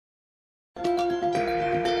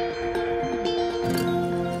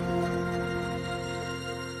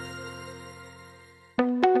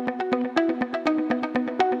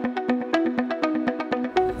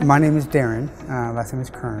My name is Darren, last name is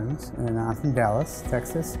Kearns, and I'm from Dallas,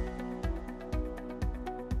 Texas.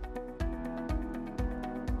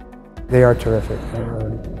 They are terrific. They're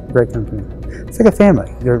a great company. It's like a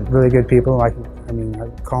family. They're really good people. I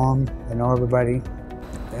call them. I know everybody,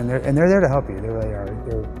 and they're there to help you. They really are.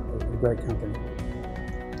 They're a great company.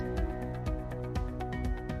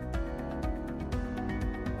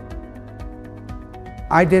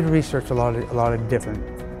 I did research a lot of different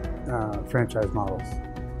franchise models,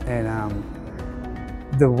 and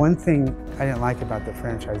the one thing I didn't like about the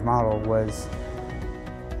franchise model was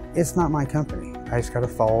it's not my company. I just got to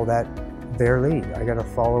follow their lead. I got to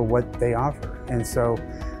follow what they offer. And so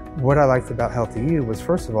what I liked about HealthyYOU was,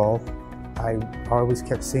 first of all, I always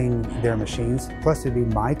kept seeing their machines, plus it'd be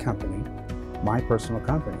my company, my personal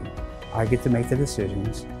company. I get to make the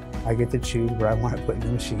decisions. I get to choose where I want to put in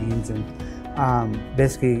the machines and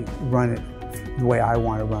basically run it the way I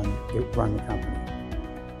want to run the company.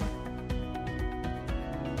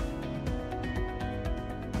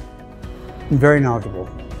 Very knowledgeable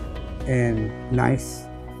and nice.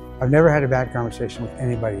 I've never had a bad conversation with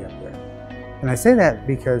anybody up there. And I say that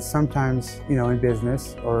because sometimes, in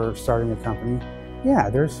business or starting a company, yeah,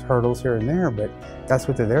 there's hurdles here and there, but that's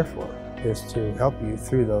what they're there for, is to help you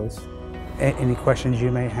through those. Any questions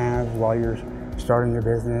you may have while you're starting your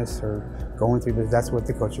business or going through business, that's what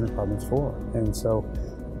the coaching department's for. And so,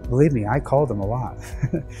 believe me, I call them a lot.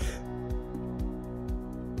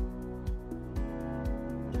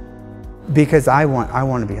 Because I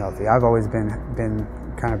want to be healthy. I've always been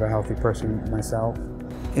kind of a healthy person myself.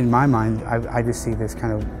 In my mind, I just see this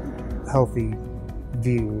kind of healthy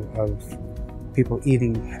view of people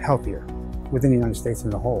eating healthier within the United States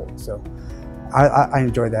as a whole. So I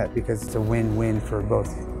enjoy that because it's a win-win for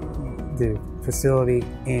both the facility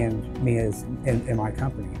and me in my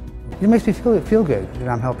company. It makes me feel good that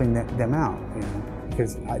I'm helping them out,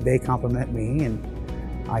 because they compliment me and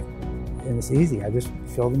it's easy. I just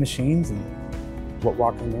fill the machines and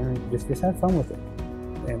walk in there and just have fun with it.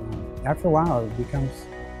 And after a while, it becomes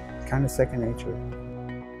kind of second nature.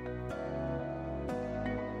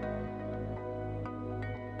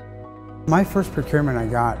 My first procurement I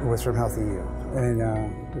got was from HealthyYOU, and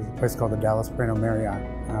it was a place called the Dallas Plano Marriott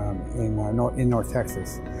in North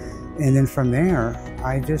Texas. And then from there,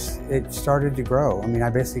 it started to grow. I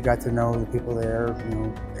basically got to know the people there,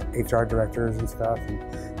 HR directors and stuff. And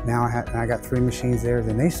now I got 3 machines there.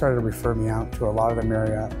 Then they started to refer me out to a lot of the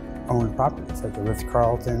Marriott-owned properties, like the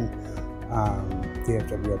Ritz-Carlton,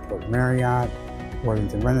 DFW Airport Marriott,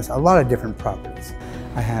 Worthington Renaissance, a lot of different properties.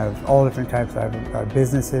 I have all different types. I have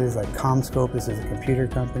businesses like CommScope. This is a computer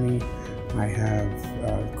company. I have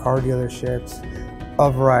car dealerships, a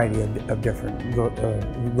variety of different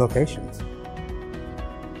locations.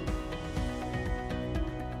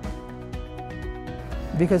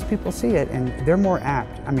 Because people see it and they're more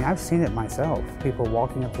apt. I've seen it myself, people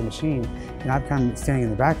walking up to the machine, and I'm kind of standing in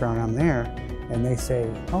the background, I'm there, and they say,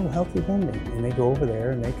 oh, healthy vending. And they go over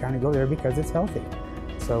there and they kind of go there because it's healthy.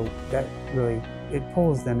 So that really, it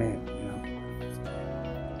pulls them in.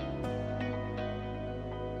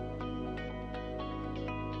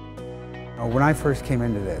 When I first came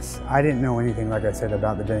into this, I didn't know anything, like I said,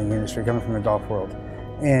 about the vending industry, coming from the golf world.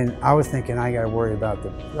 And I was thinking I got to worry about the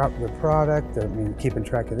product, keeping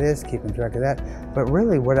track of this, keeping track of that. But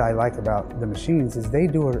really what I like about the machines is they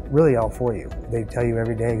do it really all for you. They tell you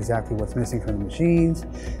every day exactly what's missing from the machines.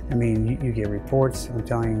 You get reports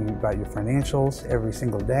telling you about your financials every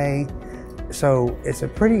single day. So it's a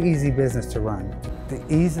pretty easy business to run. The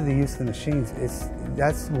ease of the use of the machines,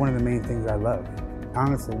 that's one of the main things I love.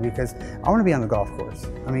 Honestly, because I want to be on the golf course.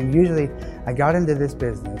 Usually I got into this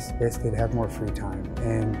business basically to have more free time,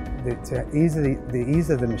 and the ease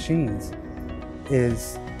of the machines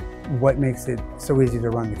is what makes it so easy to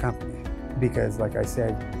run the company. Because like I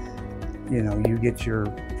said, you get your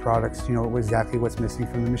products, you know exactly what's missing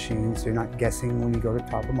from the machine, so you're not guessing when you go to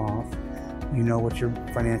top them off. You know what your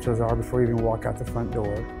financials are before you even walk out the front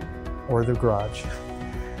door or the garage.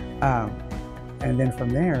 And then from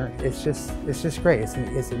there, it's just great. It's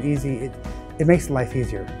an easy. It makes life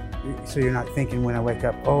easier. So you're not thinking when I wake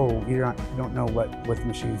up, oh, you don't know what the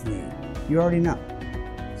machines need. You already know.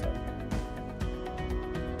 So.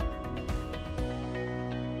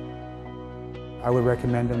 I would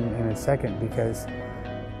recommend them in a second because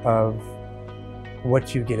of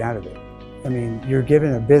what you get out of it. You're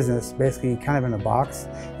given a business basically kind of in a box.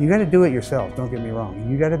 You got to do it yourself. Don't get me wrong.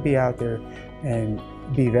 You got to be out there and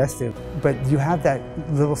be vested, but you have that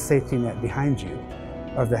little safety net behind you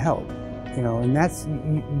of the help, and that's,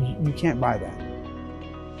 you can't buy that.